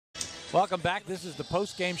Welcome back. This is the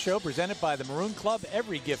post-game show presented by the Maroon Club.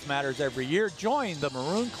 Every gift matters every year. Join the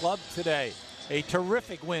Maroon Club today. A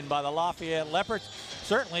terrific win by the Lafayette Leopards.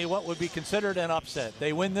 Certainly what would be considered an upset.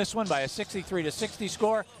 They win this one by a 63-60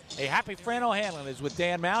 score. A happy Fran O'Hanlon is with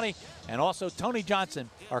Dan Mounty, and also Tony Johnson,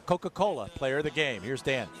 our Coca-Cola player of the game. Here's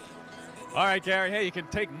Dan. All right, Gary, hey, you can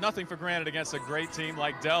take nothing for granted against a great team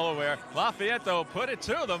like Delaware. Lafayette, though, put it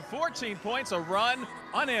to them. 14 points, a run,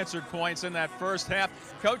 unanswered points in that first half.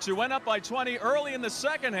 Coach, you went up by 20 early in the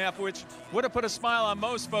second half, which would have put a smile on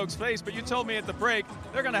most folks' face, but you told me at the break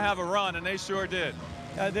they're going to have a run, and they sure did.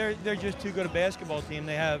 They're just too good a basketball team.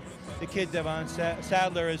 They have the kid Devon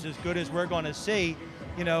Sadler is as good as we're going to see.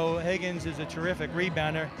 You know, Higgins is a terrific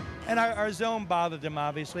rebounder. And our zone bothered them,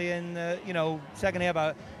 obviously. And, second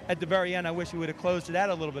half, at the very end, I wish we would have closed it out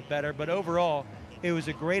a little bit better. But overall, it was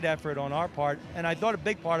a great effort on our part. And I thought a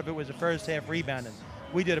big part of it was the first half rebounding.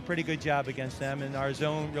 We did a pretty good job against them, and our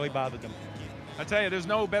zone really bothered them. I tell you, there's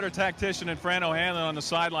no better tactician than Fran O'Hanlon on the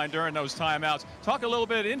sideline during those timeouts. Talk a little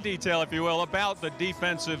bit in detail, if you will, about the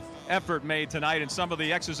defensive effort made tonight and some of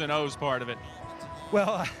the X's and O's part of it.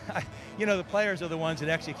 Well, the players are the ones that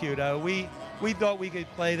execute. We thought we could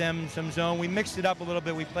play them some zone. We mixed it up a little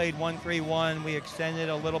bit. We played 1-3-1. We extended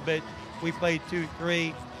a little bit. We played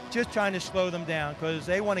 2-3, just trying to slow them down because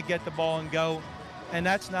they want to get the ball and go. And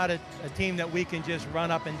that's not a team that we can just run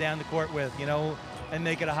up and down the court with, and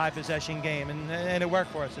make it a high possession game. And it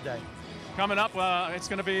worked for us today. Coming up, it's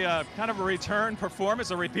going to be kind of a return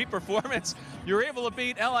performance, a repeat performance. You're able to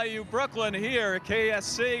beat LIU Brooklyn here at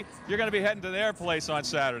KSC. You're going to be heading to their place on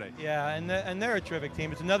Saturday. Yeah, and they're a terrific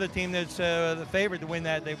team. It's another team that's the favorite to win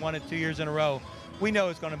that. They've won it 2 years in a row. We know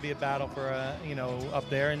it's going to be a battle for, up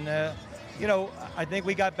there. And, I think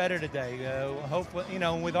we got better today. Hopefully,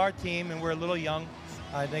 with our team, and we're a little young,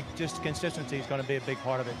 I think just consistency is going to be a big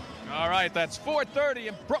part of it. All right, that's 4:30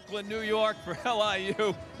 in Brooklyn, New York for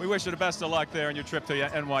LIU. We wish you the best of luck there on your trip to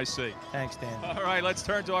NYC. Thanks, Dan. All right, let's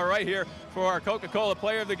turn to our right here for our Coca-Cola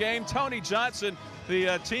player of the game, Tony Johnson,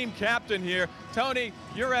 the team captain here. Tony,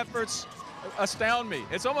 your efforts astound me.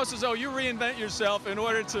 It's almost as though you reinvent yourself in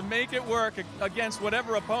order to make it work against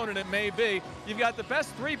whatever opponent it may be. You've got the best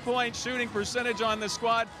three-point shooting percentage on the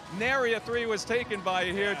squad. Nary a three was taken by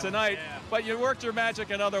you here tonight, but you worked your magic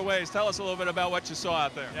in other ways. Tell us a little bit about what you saw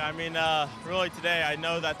out there. Yeah, I mean, really today, I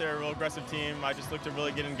know that they're a real aggressive team. I just look to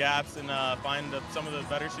really get in gaps and find some of the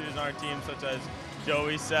better shooters on our team, such as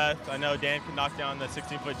Joey, Seth. I know Dan could knock down the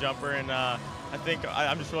 16-foot jumper, and I think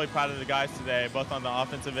I'm just really proud of the guys today, both on the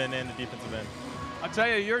offensive end and the defensive end. I'll tell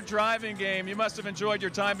you, your driving game, you must have enjoyed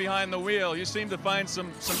your time behind the wheel. You seem to find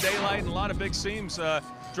some daylight and a lot of big seams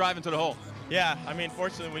driving to the hole. Yeah, I mean,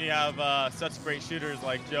 fortunately, when you have such great shooters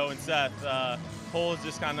like Joe and Seth, holes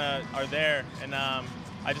just kind of are there. And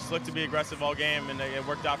I just looked to be aggressive all game, and it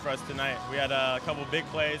worked out for us tonight. We had a couple big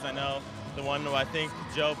plays. I know the one where I think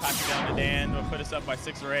Joe passed it down to Dan would put us up by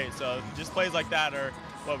 6 or 8. So just plays like that are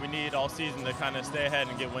what we need all season to kind of stay ahead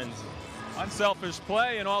and get wins. Unselfish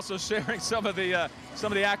play, and also sharing some of the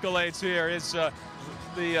accolades here is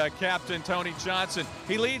the captain, Tony Johnson.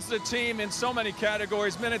 He leads the team in so many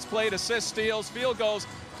categories: minutes played, assists, steals, field goals,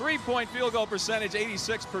 three-point field goal percentage,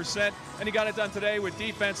 86%, and he got it done today with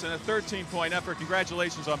defense and a 13-point effort.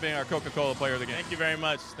 Congratulations on being our Coca-Cola player of the game. Thank you very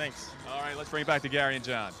much. Thanks. All right, let's bring it back to Gary and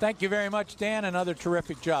John. Thank you very much, Dan. Another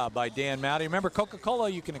terrific job by Dan Mounty. Remember, Coca-Cola,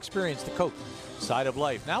 you can experience the Coke side of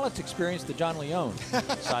life. Now let's experience the John Leone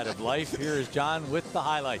side of life. Here is John with the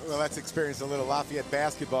highlights. Well, let's experience a little Lafayette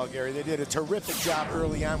basketball, Gary. They did a terrific job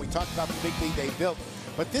early on. We talked about the big lead they built.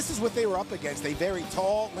 But this is what they were up against, a very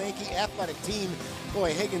tall, lanky, athletic team.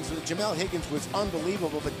 Boy, Jamel Higgins was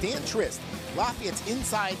unbelievable. But Dan Trist, Lafayette's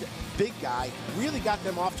inside big guy, really got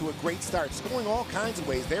them off to a great start, scoring all kinds of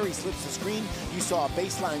ways. There he slips the screen. You saw a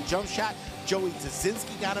baseline jump shot. Joey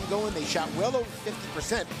Zazinski got him going. They shot well over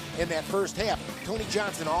 50% in that first half. Tony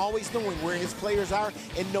Johnson always knowing where his players are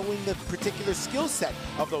and knowing the particular skill set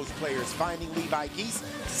of those players. Finding Levi Geese,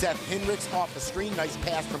 Seth Hinrichs off the screen. Nice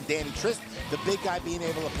pass from Danny Trist. The big guy being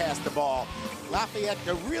able to pass the ball. Lafayette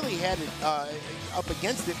really had it up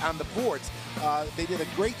against it on the boards. They did a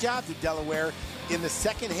great job to Delaware in the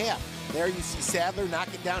second half. There you see Sadler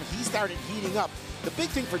knock it down. He started heating up. The big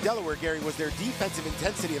thing for Delaware, Gary, was their defensive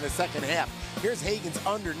intensity in the second half. Here's Higgins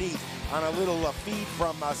underneath on a little feed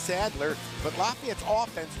from Sadler, but Lafayette's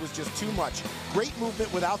offense was just too much. Great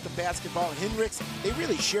movement without the basketball. Hinrichs, they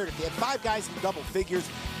really shared it. They had 5 guys in double figures.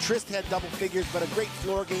 Trist had double figures, but a great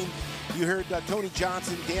floor game. You heard Tony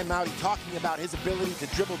Johnson, Dan Mounty talking about his ability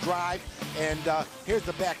to dribble drive, and here's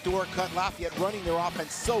the backdoor cut. Lafayette running their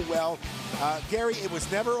offense so well. Gary, it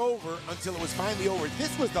was never over until it was finally over.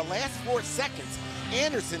 This was the last 4 seconds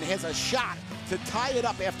Anderson has a shot to tie it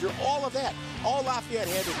up after all of that. All Lafayette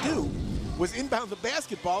had to do was inbound the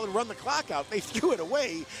basketball and run the clock out. They threw it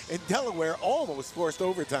away, and Delaware almost forced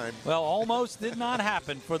overtime. Well, almost did not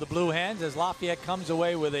happen for the Blue Hens as Lafayette comes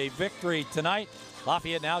away with a victory tonight.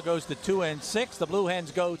 Lafayette now goes to 2-6. The Blue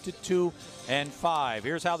Hens go to 2-5.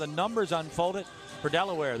 Here's how the numbers unfolded for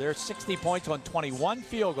Delaware. There's 60 points on 21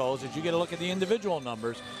 field goals. As you get a look at the individual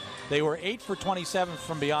numbers, they were 8 for 27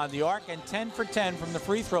 from beyond the arc and 10 for 10 from the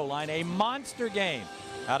free throw line. A monster game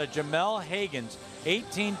out of Jamel Higgins,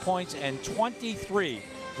 18 points and 23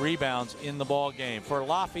 rebounds in the ball game. For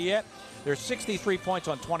Lafayette, there's 63 points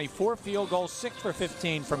on 24 field goals, 6 for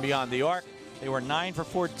 15 from beyond the arc. They were 9 for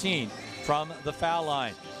 14 from the foul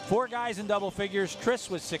line. 4 guys in double figures. Triss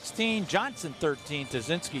with 16, Johnson 13,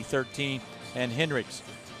 Tazinski 13, and Hendricks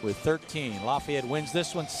with 13. Lafayette wins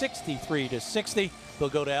this one 63-60. They'll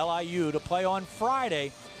go to LIU to play on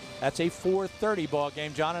Friday. That's a 4:30 ball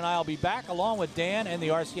game. John and I will be back along with Dan and the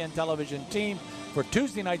RCN television team for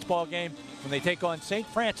Tuesday night's ball game when they take on St.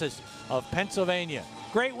 Francis of Pennsylvania.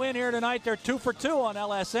 Great win here tonight. They're 2 for 2 on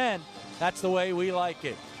LSN. That's the way we like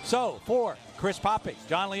it. So for Chris Popick,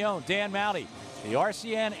 John Leone, Dan Mowdy, the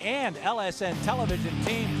RCN and LSN television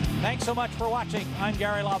team, thanks so much for watching. I'm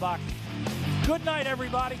Gary Laubach. Good night,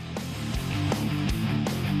 everybody.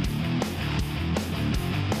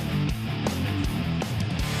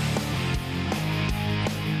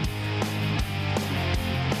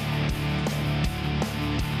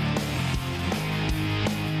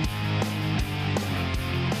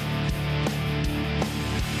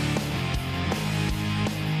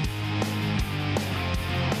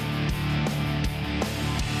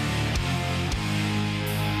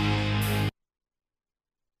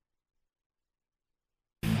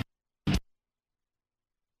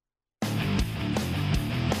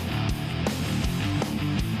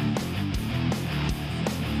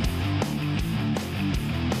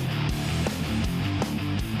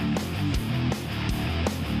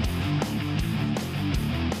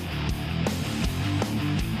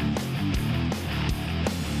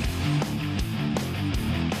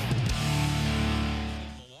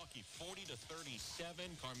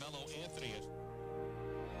 Carmelo Anthony is